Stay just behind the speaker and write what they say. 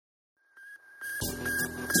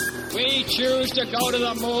We choose to go to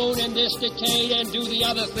the moon in this decade and do the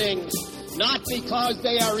other things, not because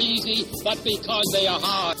they are easy, but because they are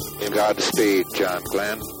hard. Godspeed, John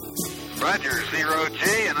Glenn. Roger,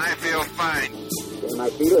 0G, and I feel fine. Get my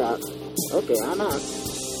feet out. Okay, I'm out.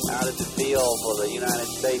 How does it feel for the United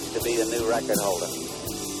States to be the new record holder?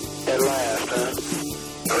 At last, huh?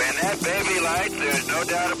 When that baby lights, there's no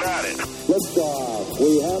doubt about it. Liftoff.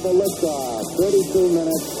 We have a liftoff. 32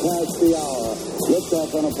 minutes past the hour.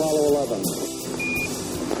 Liftoff on Apollo 11.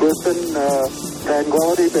 Listen,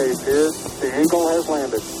 Tranquility Base here. The Eagle has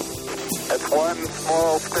landed. That's one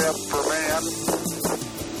small step for man,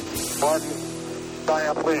 one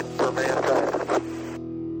giant leap for mankind.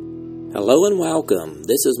 Hello and welcome.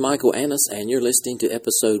 This is Michael Annis, and you're listening to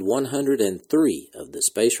episode 103 of the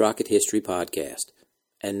Space Rocket History Podcast.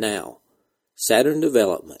 And now, Saturn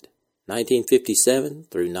development, 1957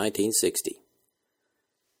 through 1960.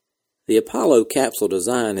 The Apollo capsule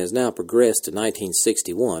design has now progressed to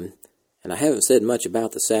 1961, and I haven't said much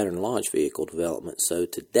about the Saturn launch vehicle development, so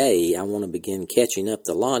today I want to begin catching up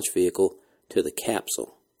the launch vehicle to the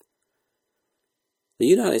capsule. The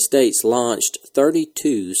United States launched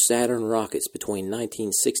 32 Saturn rockets between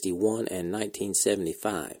 1961 and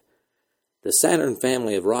 1975. The Saturn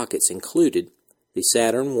family of rockets included the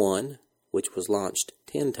Saturn I, which was launched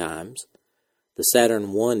 10 times, the Saturn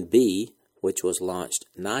 1B, which was launched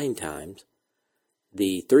 9 times,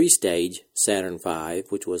 the three-stage Saturn V,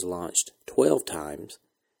 which was launched 12 times,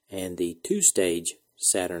 and the two-stage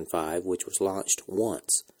Saturn V, which was launched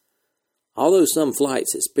once. Although some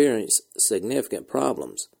flights experienced significant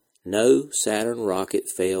problems, no Saturn rocket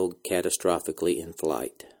failed catastrophically in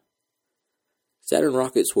flight. Saturn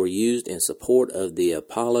rockets were used in support of the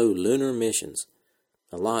Apollo lunar missions,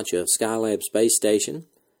 the launch of Skylab space station,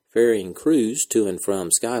 ferrying crews to and from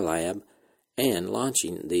Skylab, and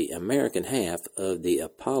launching the American half of the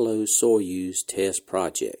Apollo-Soyuz test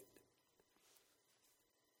project.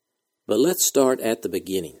 But let's start at the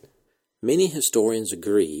beginning. Many historians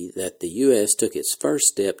agree that the U.S. took its first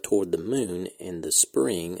step toward the moon in the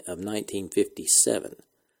spring of 1957,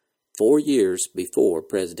 4 years before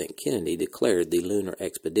President Kennedy declared the lunar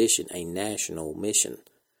expedition a national mission.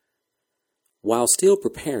 While still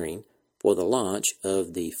preparing for the launch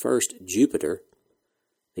of the first Jupiter,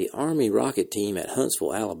 the Army rocket team at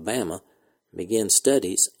Huntsville, Alabama, began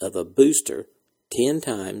studies of a booster 10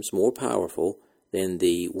 times more powerful than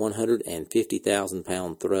the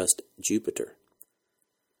 150,000-pound thrust Jupiter.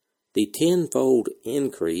 The 10-fold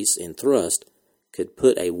increase in thrust could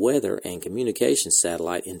put a weather and communications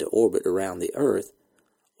satellite into orbit around the Earth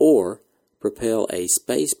or propel a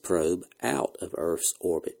space probe out of Earth's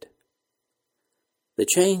orbit. The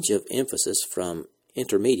change of emphasis from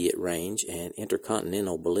intermediate range and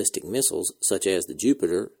intercontinental ballistic missiles such as the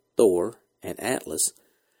Jupiter, Thor, and Atlas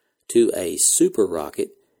to a super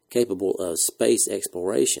rocket capable of space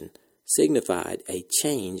exploration signified a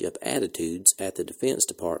change of attitudes at the Defense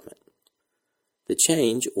Department. The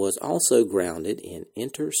change was also grounded in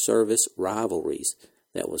inter-service rivalries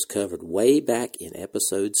that was covered way back in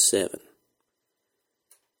Episode 7.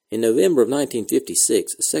 In November of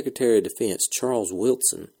 1956, Secretary of Defense Charles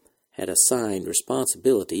Wilson had assigned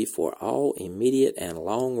responsibility for all immediate and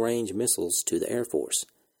long-range missiles to the Air Force.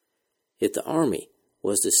 If the Army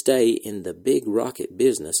was to stay in the big rocket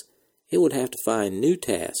business, it would have to find new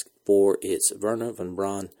tasks for its Wernher von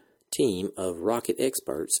Braun team of rocket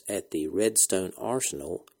experts at the Redstone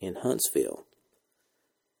Arsenal in Huntsville.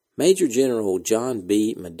 Major General John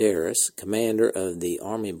B. Medeiros, commander of the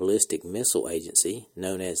Army Ballistic Missile Agency,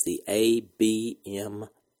 known as the ABMA,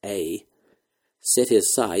 set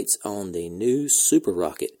his sights on the new super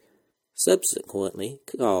rocket, subsequently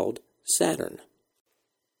called Saturn.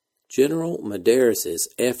 General Medeiros'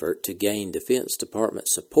 effort to gain Defense Department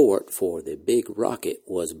support for the big rocket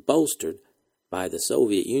was bolstered by the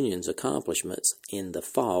Soviet Union's accomplishments in the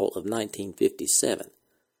fall of 1957.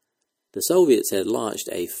 The Soviets had launched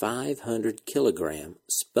a 500-kilogram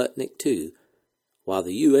Sputnik 2, while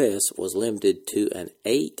the U.S. was limited to an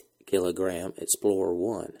 8-kilogram Explorer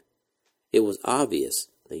 1. It was obvious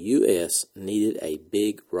the U.S. needed a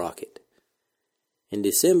big rocket. In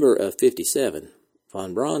December of 1957,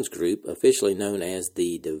 von Braun's group, officially known as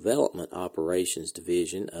the Development Operations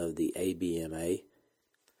Division of the ABMA,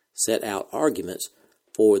 set out arguments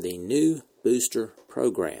for the new booster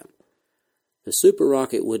program. The super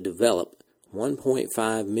rocket would develop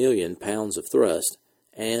 1.5 million pounds of thrust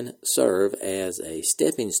and serve as a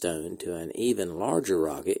stepping stone to an even larger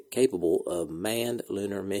rocket capable of manned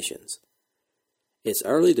lunar missions. Its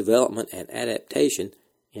early development and adaptation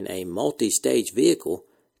in a multi-stage vehicle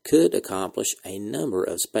could accomplish a number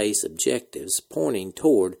of space objectives pointing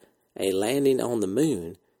toward a landing on the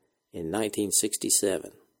moon in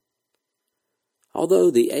 1967.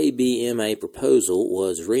 Although the ABMA proposal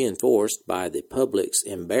was reinforced by the public's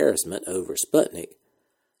embarrassment over Sputnik,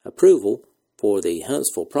 approval for the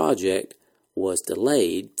Huntsville project was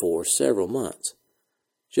delayed for several months.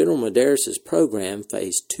 General Medares's program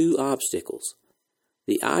faced two obstacles: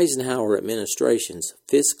 the Eisenhower administration's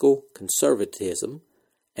fiscal conservatism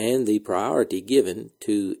and the priority given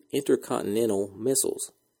to intercontinental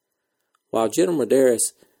missiles. While General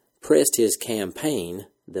Medares pressed his campaign,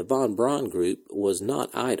 the von Braun Group was not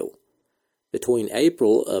idle. Between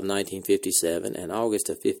April of 1957 and August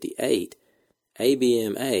of 58,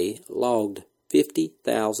 ABMA logged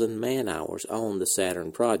 50,000 man-hours on the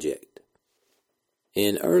Saturn project.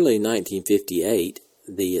 In early 1958,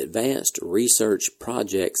 the Advanced Research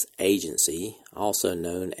Projects Agency, also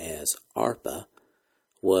known as ARPA,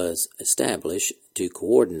 was established to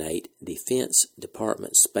coordinate Defense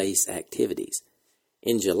Department space activities.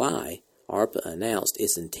 In July, ARPA announced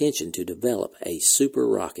its intention to develop a super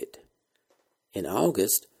rocket. In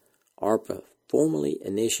August, ARPA formally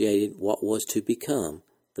initiated what was to become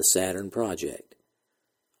the Saturn project.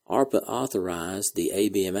 ARPA authorized the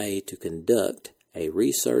ABMA to conduct a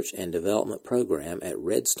research and development program at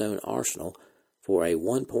Redstone Arsenal for a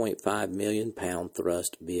 1.5 million pound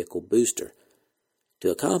thrust vehicle booster. To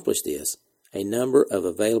accomplish this, a number of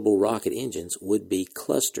available rocket engines would be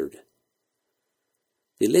clustered.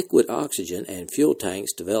 The liquid oxygen and fuel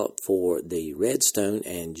tanks developed for the Redstone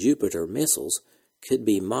and Jupiter missiles could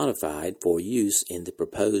be modified for use in the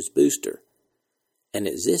proposed booster. An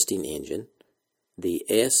existing engine, the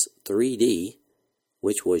S-3D,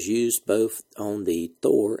 which was used both on the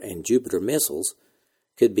Thor and Jupiter missiles,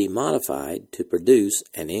 could be modified to produce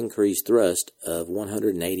an increased thrust of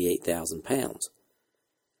 188,000 pounds.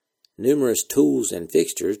 Numerous tools and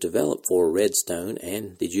fixtures developed for Redstone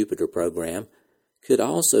and the Jupiter program could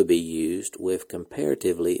also be used with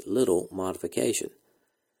comparatively little modification.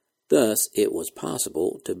 Thus, it was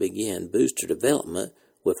possible to begin booster development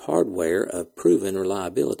with hardware of proven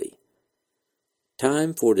reliability.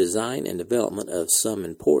 Time for design and development of some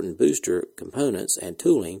important booster components and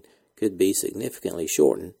tooling could be significantly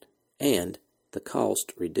shortened and the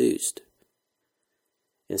cost reduced.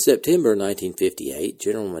 In September 1958,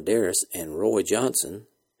 General Medares and Roy Johnson,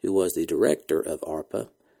 who was the director of ARPA,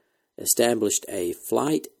 established a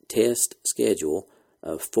flight test schedule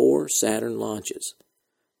of 4 Saturn launches.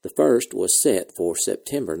 The first was set for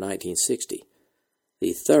September 1960.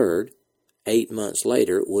 The third, 8 months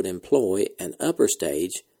later, would employ an upper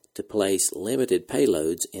stage to place limited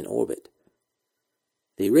payloads in orbit.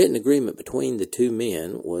 The written agreement between the two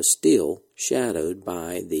men was still shadowed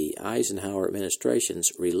by the Eisenhower administration's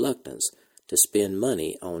reluctance to spend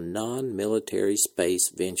money on non-military space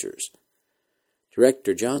ventures.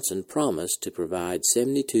 Director Johnson promised to provide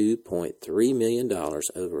 $72.3 million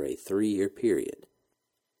over a 3-year period.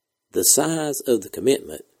 The size of the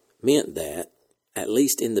commitment meant that, at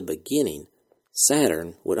least in the beginning,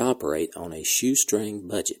 Saturn would operate on a shoestring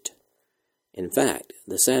budget. In fact,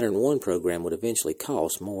 the Saturn I program would eventually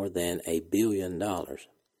cost more than $1 billion.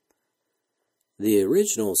 The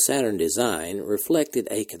original Saturn design reflected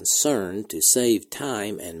a concern to save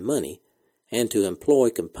time and money and to employ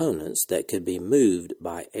components that could be moved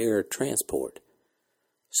by air transport.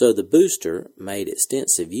 So the booster made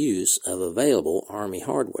extensive use of available Army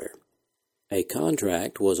hardware. A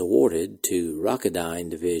contract was awarded to Rocketdyne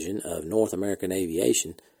Division of North American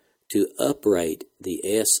Aviation to uprate the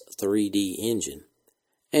S-3D engine,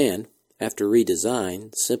 and after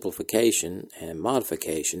redesign, simplification, and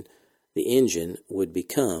modification, the engine would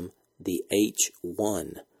become the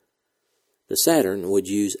H-1. The Saturn would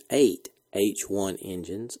use 8 H-1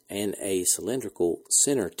 engines and a cylindrical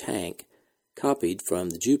center tank copied from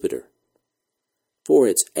the Jupiter. For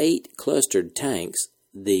its 8 clustered tanks,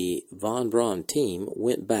 the von Braun team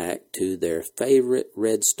went back to their favorite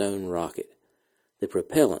Redstone rocket. The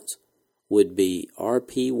propellants would be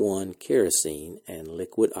RP-1 kerosene and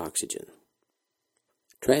liquid oxygen.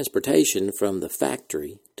 Transportation from the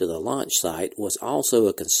factory to the launch site was also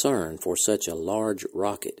a concern for such a large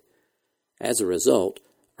rocket. As a result,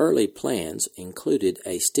 early plans included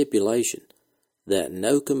a stipulation that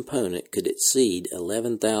no component could exceed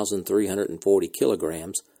 11,340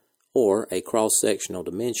 kilograms or a cross-sectional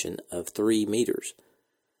dimension of 3 meters,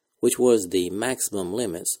 which was the maximum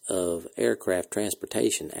limits of aircraft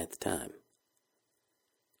transportation at the time.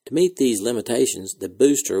 To meet these limitations, the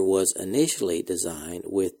booster was initially designed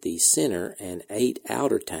with the center and 8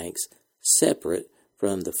 outer tanks separate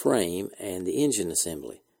from the frame and the engine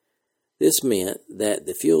assembly. This meant that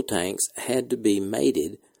the fuel tanks had to be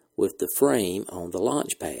mated with the frame on the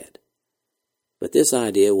launch pad. but this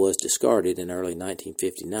idea was discarded in early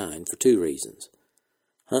 1959 for two reasons.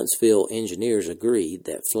 Huntsville engineers agreed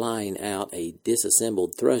that flying out a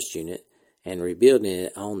disassembled thrust unit and rebuilding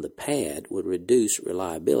it on the pad would reduce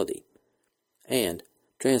reliability, and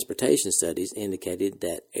transportation studies indicated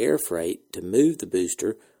that air freight to move the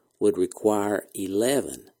booster would require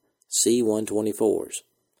 11 C-124s.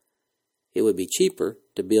 It would be cheaper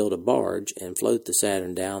to build a barge and float the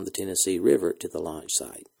Saturn down the Tennessee River to the launch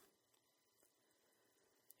site.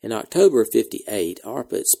 In October of '58,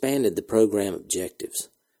 ARPA expanded the program objectives.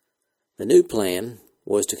 The new plan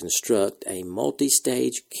was to construct a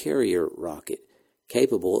multi-stage carrier rocket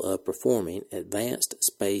capable of performing advanced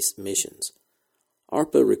space missions.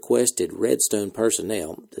 ARPA requested Redstone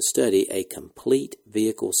personnel to study a complete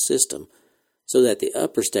vehicle system so that the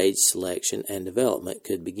upper stage selection and development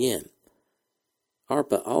could begin.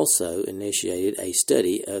 ARPA also initiated a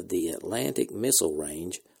study of the Atlantic Missile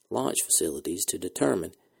Range launch facilities to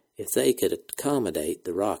determine if they could accommodate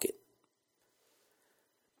the rocket.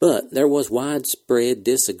 But there was widespread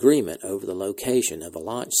disagreement over the location of a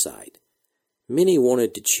launch site. Many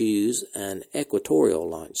wanted to choose an equatorial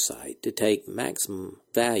launch site to take maximum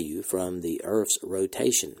value from the Earth's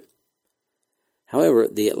rotation. However,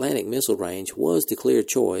 the Atlantic Missile Range was the clear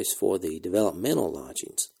choice for the developmental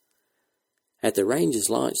launchings. At the range's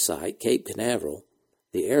launch site, Cape Canaveral,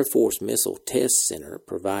 the Air Force Missile Test Center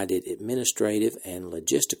provided administrative and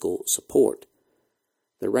logistical support.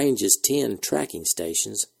 The range's 10 tracking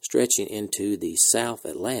stations stretching into the South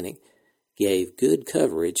Atlantic gave good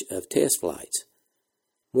coverage of test flights.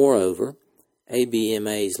 Moreover,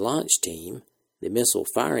 ABMA's launch team, the Missile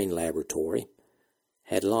Firing Laboratory,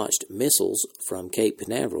 had launched missiles from Cape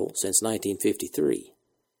Canaveral since 1953.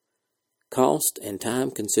 Cost and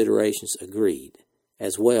time considerations agreed,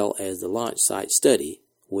 as well as the launch site study,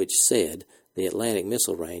 which said the Atlantic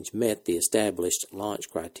Missile Range met the established launch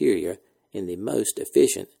criteria in the most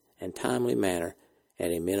efficient and timely manner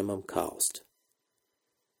at a minimum cost.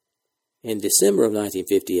 In December of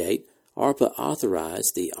 1958, ARPA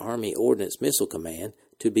authorized the Army Ordnance Missile Command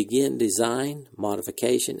to begin design,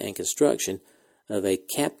 modification, and construction of a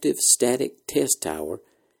captive static test tower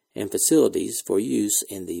and facilities for use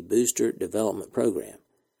in the booster development program,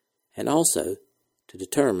 and also to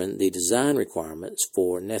determine the design requirements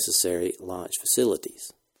for necessary launch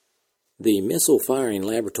facilities. The Missile Firing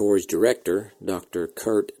Laboratory's director, Dr.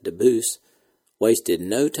 Kurt DeBoos, wasted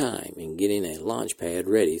no time in getting a launch pad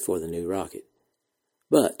ready for the new rocket.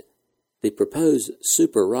 But the proposed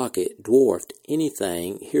super rocket dwarfed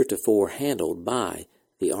anything heretofore handled by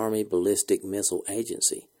the Army Ballistic Missile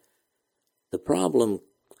Agency. The problem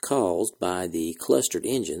caused by the clustered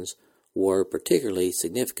engines were particularly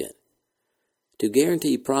significant. To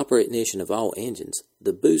guarantee proper ignition of all engines,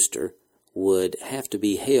 the booster would have to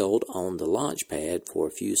be held on the launch pad for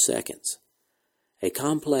a few seconds. A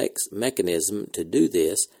complex mechanism to do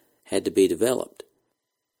this had to be developed.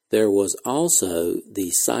 There was also the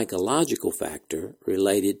psychological factor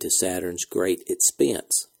related to Saturn's great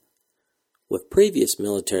expense. With previous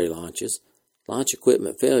military launches, launch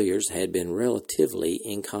equipment failures had been relatively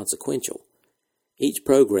inconsequential. Each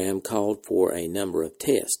program called for a number of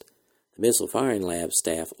tests. The Missile Firing Lab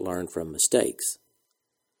staff learned from mistakes.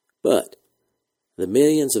 But the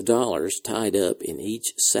millions of dollars tied up in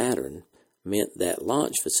each Saturn meant that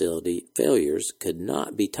launch facility failures could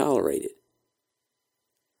not be tolerated.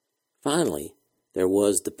 Finally, there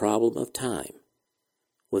was the problem of time.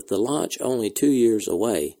 With the launch only 2 years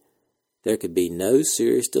away, there could be no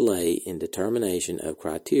serious delay in determination of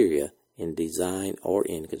criteria in design or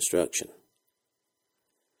in construction.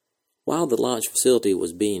 While the launch facility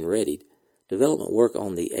was being readied, development work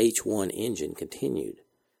on the H-1 engine continued,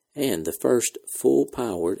 and the first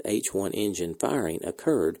full-powered H-1 engine firing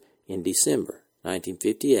occurred in December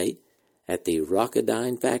 1958 at the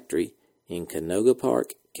Rocketdyne factory in Canoga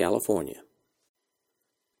Park, California.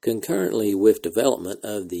 Concurrently with development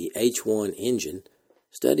of the H-1 engine,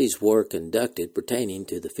 studies were conducted pertaining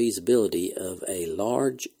to the feasibility of a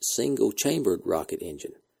large single-chambered rocket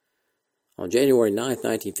engine. On January 9,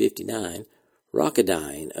 1959,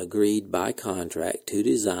 Rocketdyne agreed by contract to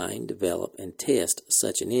design, develop, and test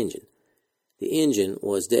such an engine. The engine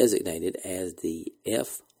was designated as the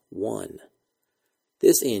F-1.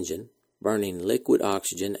 This engine, burning liquid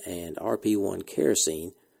oxygen and RP-1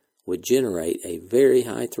 kerosene, would generate a very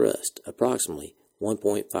high thrust, approximately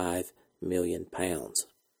 1.5 million pounds.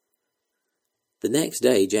 The next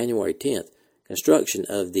day, January 10th, construction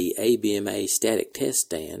of the ABMA static test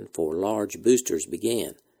stand for large boosters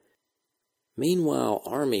began. Meanwhile,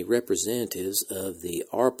 Army representatives of the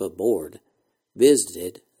ARPA board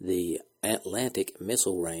visited the Atlantic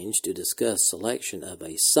Missile Range to discuss selection of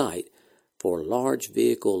a site for large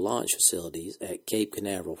vehicle launch facilities at Cape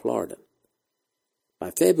Canaveral, Florida.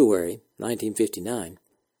 By February 1959,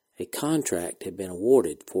 a contract had been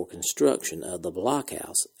awarded for construction of the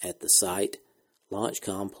blockhouse at the site, Launch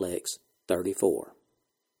Complex 34.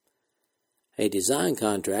 A design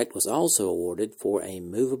contract was also awarded for a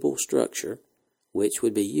movable structure which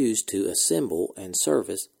would be used to assemble and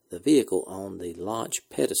service the vehicle on the launch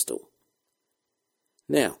pedestal.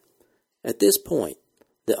 Now, at this point,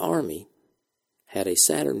 the Army had a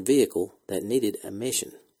Saturn vehicle that needed a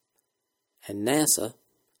mission, and NASA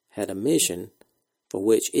had a mission for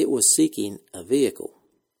which it was seeking a vehicle.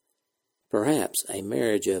 Perhaps a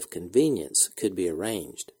marriage of convenience could be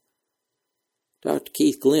arranged. Dr.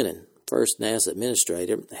 Keith Glennon, first NASA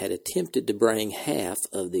administrator, had attempted to bring half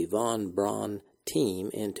of the von Braun team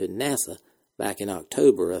into NASA back in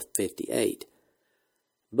October of '58.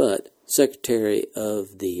 But Secretary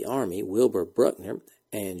of the Army Wilbur Bruckner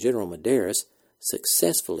and General Medeiros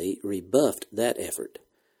successfully rebuffed that effort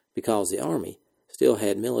because the Army still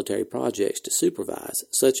had military projects to supervise,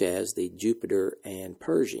 such as the Jupiter and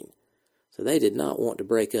Pershing, so they did not want to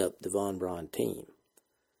break up the von Braun team.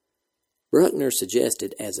 Bruckner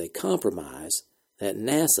suggested as a compromise that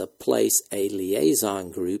NASA place a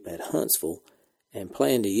liaison group at Huntsville and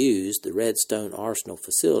plan to use the Redstone Arsenal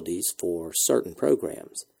facilities for certain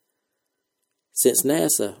programs. Since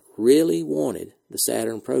NASA really wanted the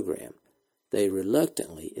Saturn program, they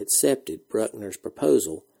reluctantly accepted Bruckner's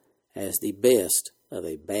proposal as the best of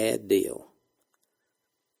a bad deal.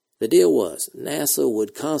 The deal was NASA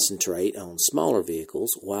would concentrate on smaller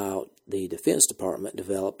vehicles while the Defense Department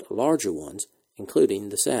developed larger ones, including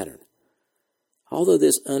the Saturn. Although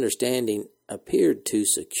this understanding appeared to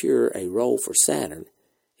secure a role for Saturn,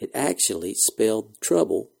 it actually spelled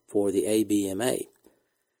trouble for the ABMA.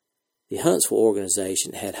 The Huntsville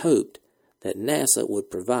organization had hoped that NASA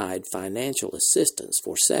would provide financial assistance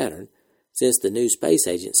for Saturn since the new space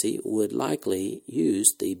agency would likely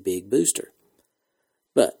use the big booster.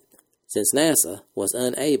 But since NASA was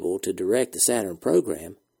unable to direct the Saturn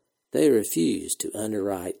program, they refused to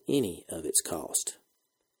underwrite any of its cost.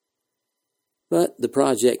 But the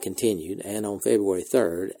project continued, and on February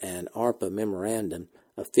 3rd, an ARPA memorandum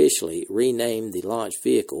officially renamed the launch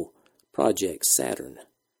vehicle Project Saturn.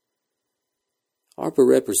 ARPA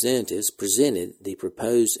representatives presented the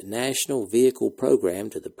proposed National Vehicle Program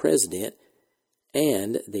to the President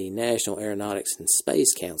and the National Aeronautics and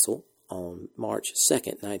Space Council on March 2,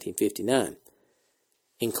 1959.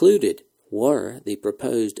 Included were the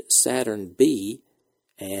proposed Saturn B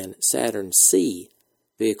and Saturn C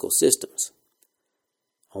vehicle systems.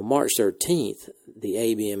 On March 13th, the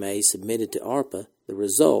ABMA submitted to ARPA the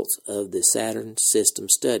results of the Saturn system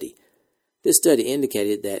study. This study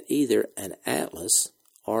indicated that either an Atlas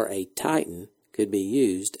or a Titan could be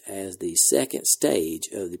used as the second stage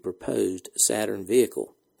of the proposed Saturn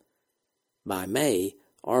vehicle. By May,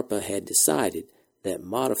 ARPA had decided that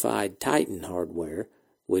modified Titan hardware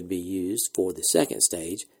would be used for the second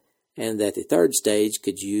stage and that the third stage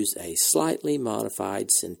could use a slightly modified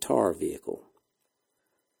Centaur vehicle.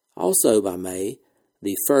 Also by May,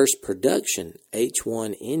 the first production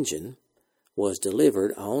H-1 engine was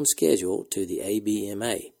delivered on schedule to the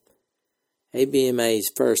ABMA.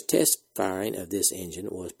 ABMA's first test firing of this engine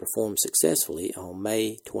was performed successfully on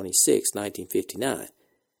May 26, 1959,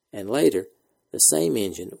 and later the same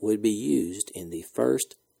engine would be used in the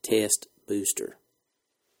first test booster.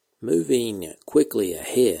 Moving quickly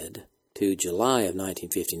ahead to July of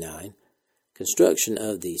 1959, construction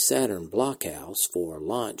of the Saturn blockhouse for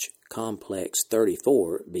Launch Complex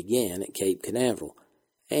 34 began at Cape Canaveral,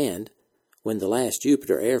 and when the last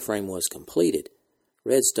Jupiter airframe was completed,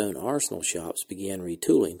 Redstone Arsenal shops began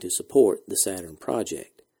retooling to support the Saturn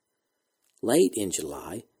project. Late in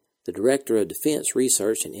July, the Director of Defense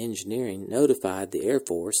Research and Engineering notified the Air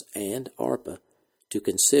Force and ARPA to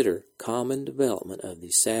consider common development of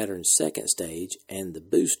the Saturn's second stage and the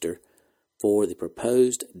booster for the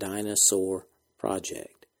proposed Dyna-Soar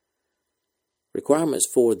project. Requirements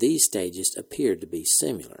for these stages appeared to be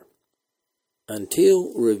similar.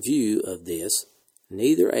 Until review of this,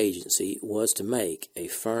 neither agency was to make a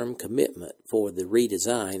firm commitment for the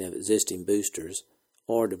redesign of existing boosters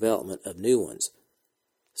or development of new ones.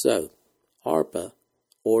 So, ARPA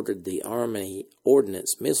ordered the Army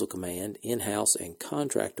Ordnance Missile Command in-house and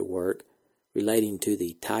contractor work relating to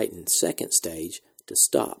the Titan second stage to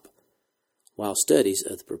stop, while studies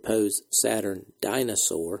of the proposed Saturn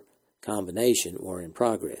Dyna-Soar combination were in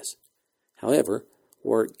progress. However,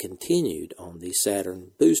 work continued on the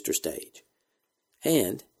Saturn booster stage,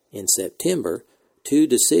 and in September, two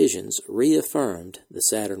decisions reaffirmed the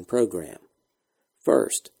Saturn program.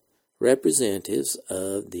 First, representatives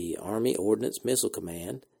of the Army Ordnance Missile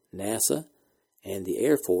Command, NASA, and the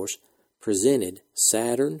Air Force presented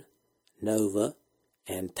Saturn, Nova,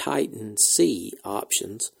 and Titan C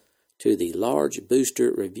options to the Large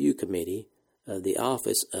Booster Review Committee of the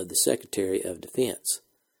Office of the Secretary of Defense.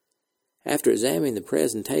 After examining the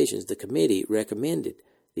presentations, the committee recommended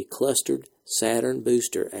the clustered Saturn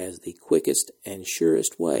booster as the quickest and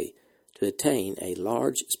surest way to attain a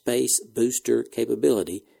large space booster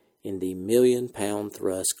capability in the million-pound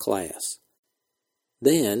thrust class.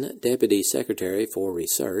 Then, Deputy Secretary for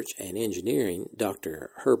Research and Engineering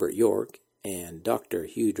Dr. Herbert York and Dr.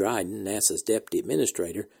 Hugh Dryden, NASA's Deputy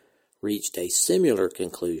Administrator, reached a similar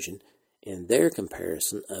conclusion in their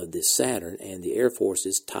comparison of the Saturn and the Air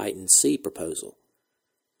Force's Titan C proposal.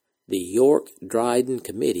 The York-Dryden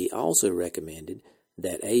Committee also recommended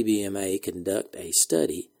that ABMA conduct a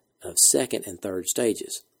study of second and third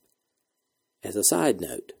stages. As a side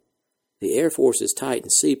note, the Air Force's Titan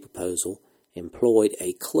C proposal employed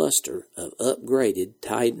a cluster of upgraded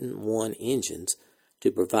Titan I engines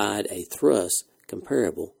to provide a thrust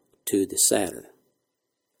comparable to the Saturn.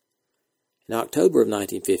 In October of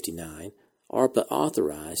 1959, ARPA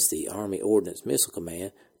authorized the Army Ordnance Missile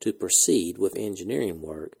Command to proceed with engineering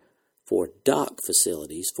work for dock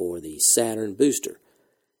facilities for the Saturn booster,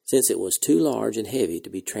 since it was too large and heavy to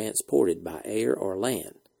be transported by air or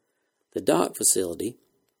land. The dock facility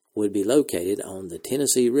would be located on the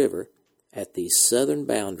Tennessee River at the southern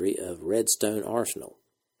boundary of Redstone Arsenal.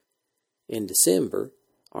 In December,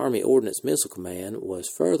 Army Ordnance Missile Command was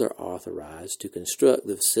further authorized to construct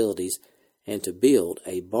the facilities and to build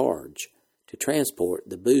a barge to transport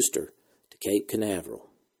the booster to Cape Canaveral.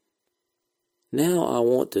 Now I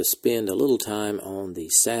want to spend a little time on the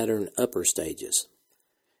Saturn upper stages.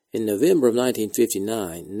 In November of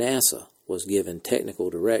 1959, NASA was given technical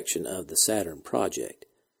direction of the Saturn project,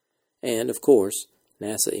 and of course,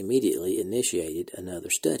 NASA immediately initiated another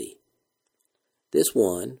study. This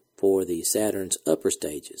one for the Saturn's upper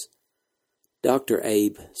stages. Dr.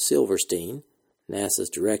 Abe Silverstein, NASA's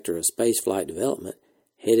Director of Spaceflight Development,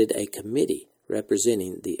 headed a committee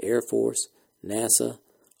representing the Air Force, NASA,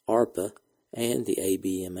 ARPA, and the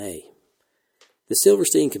ABMA. The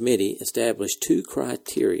Silverstein Committee established two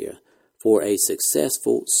criteria for a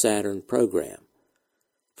successful Saturn program.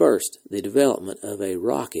 First, the development of a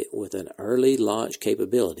rocket with an early launch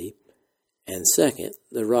capability, and second,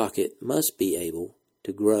 the rocket must be able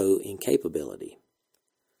to grow in capability.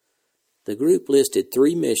 The group listed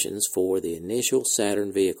three missions for the initial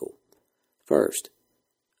Saturn vehicle. First,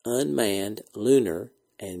 unmanned lunar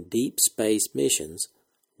and deep space missions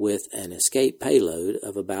with an escape payload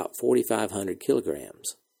of about 4,500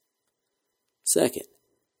 kilograms. Second,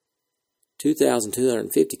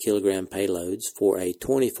 2,250 kilogram payloads for a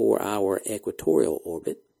 24-hour equatorial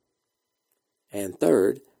orbit. And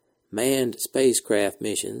third, manned spacecraft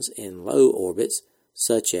missions in low orbits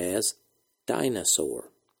such as Dyna-Soar.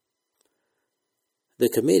 The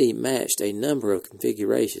committee matched a number of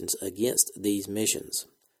configurations against these missions.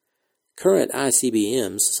 Current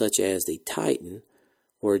ICBMs such as the Titan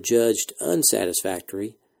were judged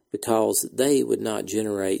unsatisfactory because they would not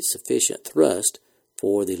generate sufficient thrust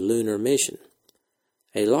for the lunar mission.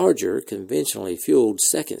 A larger, conventionally fueled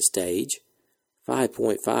second stage,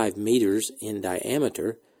 5.5 meters in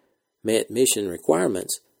diameter, met mission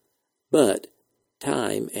requirements, but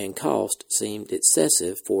time and cost seemed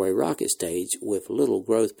excessive for a rocket stage with little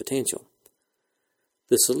growth potential.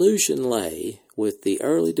 The solution lay with the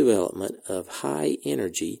early development of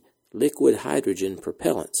high-energy liquid hydrogen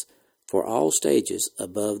propellants for all stages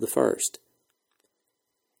above the first.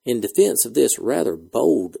 In defense of this rather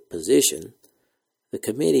bold position, the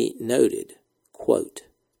committee noted, quote,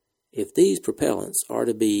 "If these propellants are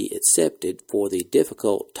to be accepted for the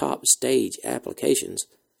difficult top stage applications,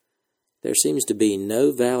 there seems to be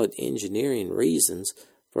no valid engineering reasons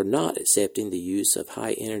for not accepting the use of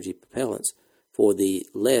high-energy propellants for the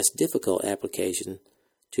less difficult application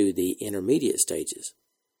to the intermediate stages."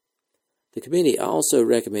 The committee also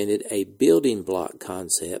recommended a building block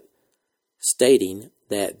concept, stating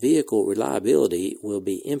that vehicle reliability will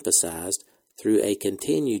be emphasized through a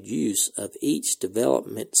continued use of each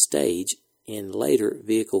development stage in later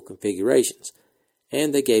vehicle configurations,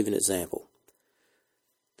 and they gave an example.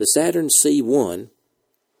 The Saturn C1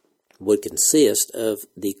 would consist of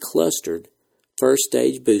the clustered first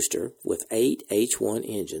stage booster with 8 H1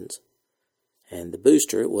 engines, and the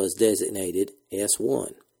booster was designated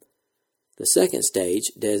S1. The second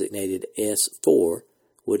stage, designated S4,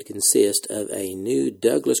 would consist of a new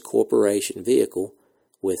Douglas Corporation vehicle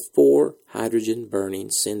with 4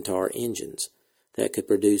 hydrogen-burning Centaur engines that could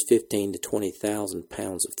produce 15 to 20,000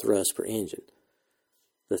 pounds of thrust per engine.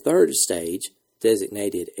 The third stage,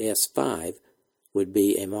 designated S5, would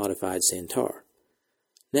be a modified Centaur.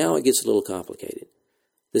 Now it gets a little complicated.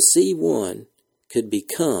 The C1 could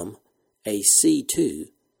become a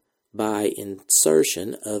C2 by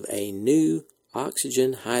insertion of a new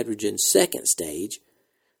oxygen-hydrogen second stage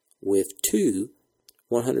with 2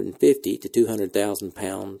 150 to 200,000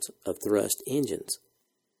 pounds of thrust engines.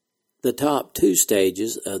 The top 2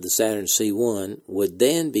 stages of the Saturn C1 would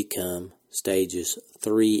then become stages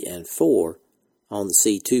 3 and 4 on the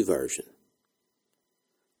C2 version.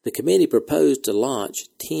 The committee proposed to launch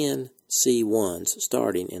 10 C1s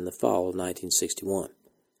starting in the fall of 1961.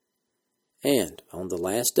 And on the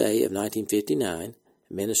last day of 1959,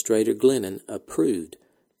 Administrator Glennon approved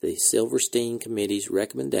the Silverstein Committee's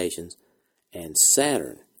recommendations, and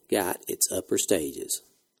Saturn got its upper stages.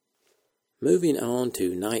 Moving on to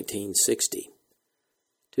 1960.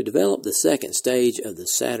 To develop the second stage of the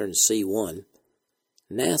Saturn C1,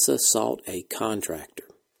 NASA sought a contractor.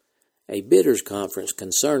 A bidders conference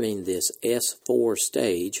concerning this S4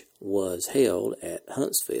 stage was held at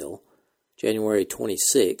Huntsville, January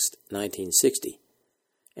 26, 1960,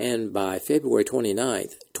 and by February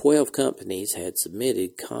 29th, 12 companies had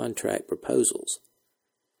submitted contract proposals.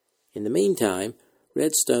 In the meantime,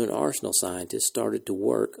 Redstone Arsenal scientists started to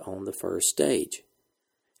work on the first stage,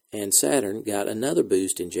 and Saturn got another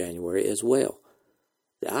boost in January as well.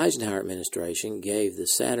 The Eisenhower administration gave the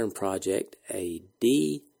Saturn project a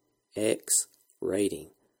DX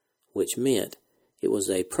rating, which meant it was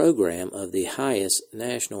a program of the highest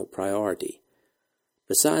national priority.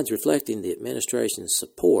 Besides reflecting the administration's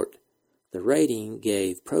support, the rating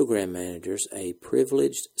gave program managers a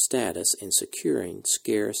privileged status in securing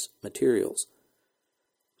scarce materials.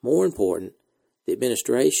 More important, the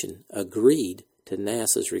administration agreed to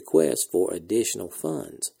NASA's request for additional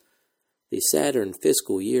funds. The Saturn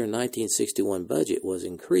fiscal year 1961 budget was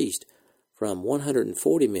increased from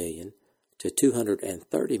 $140 million to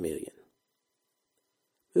 $230 million.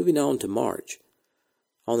 Moving on to March.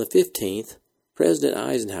 On the 15th, President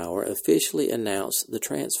Eisenhower officially announced the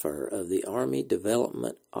transfer of the Army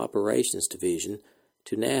Development Operations Division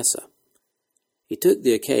to NASA. He took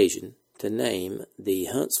the occasion to name the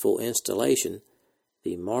Huntsville installation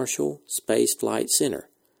the Marshall Space Flight Center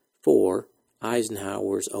for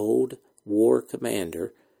Eisenhower's old war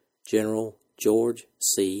commander, General George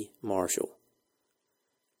C. Marshall.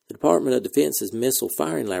 The Department of Defense's Missile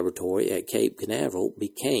Firing Laboratory at Cape Canaveral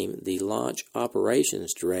became the Launch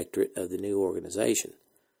Operations Directorate of the new organization.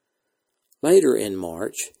 Later in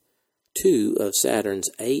March, 2 of Saturn's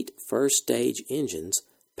 8 first-stage engines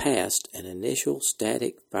passed an initial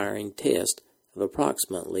static firing test of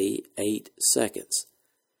approximately 8 seconds.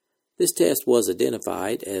 This test was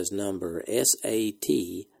identified as number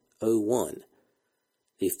SAT-01,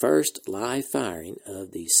 the first live firing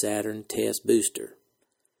of the Saturn test booster.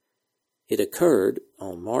 It occurred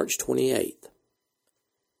on March 28th.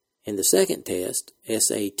 In the second test,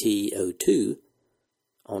 SAT-02,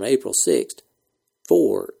 on April 6th,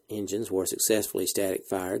 4 engines were successfully static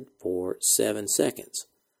fired for 7 seconds.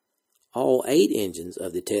 All 8 engines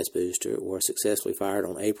of the test booster were successfully fired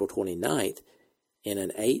on April 29th in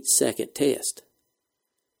an 8-second test.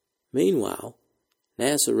 Meanwhile,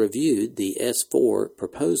 NASA reviewed the S4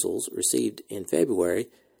 proposals received in February,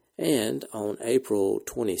 and on April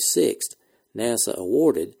 26th, NASA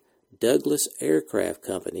awarded Douglas Aircraft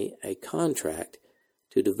Company a contract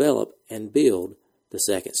to develop and build the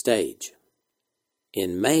second stage.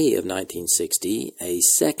 In May of 1960, a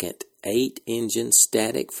second 8-engine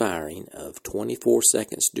static firing of 24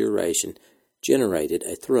 seconds duration generated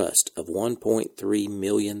a thrust of 1.3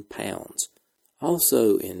 million pounds.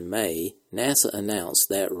 Also in May, NASA announced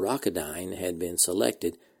that Rocketdyne had been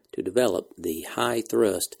selected to develop the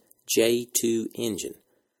high-thrust J2 engine.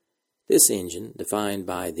 This engine, defined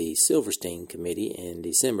by the Silverstein Committee in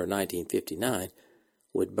December 1959,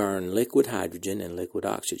 would burn liquid hydrogen and liquid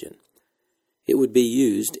oxygen. It would be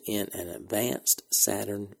used in an advanced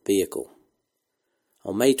Saturn vehicle.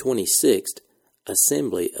 On May 26th,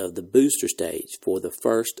 assembly of the booster stage for the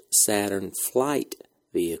first Saturn flight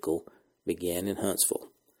vehicle began in Huntsville.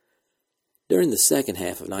 During the second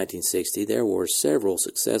half of 1960, there were several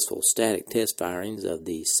successful static test firings of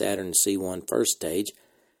the Saturn C1 first stage,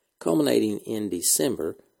 culminating in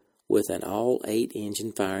December with an all-8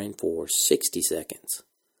 engine firing for 60 seconds.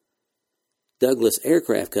 Douglas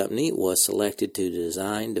Aircraft Company was selected to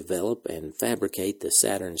design, develop, and fabricate the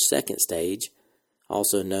Saturn second stage,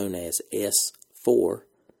 also known as S4.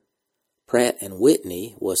 Pratt &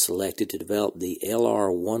 Whitney was selected to develop the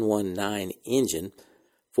LR-119 engine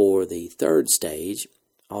for the third stage,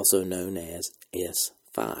 also known as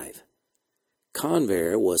S5.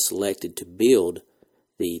 Convair was selected to build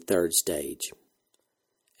the third stage.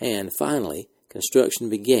 And finally, construction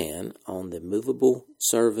began on the movable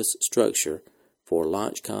service structure for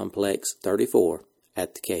Launch Complex 34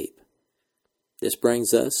 at the Cape. This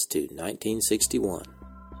brings us to 1961.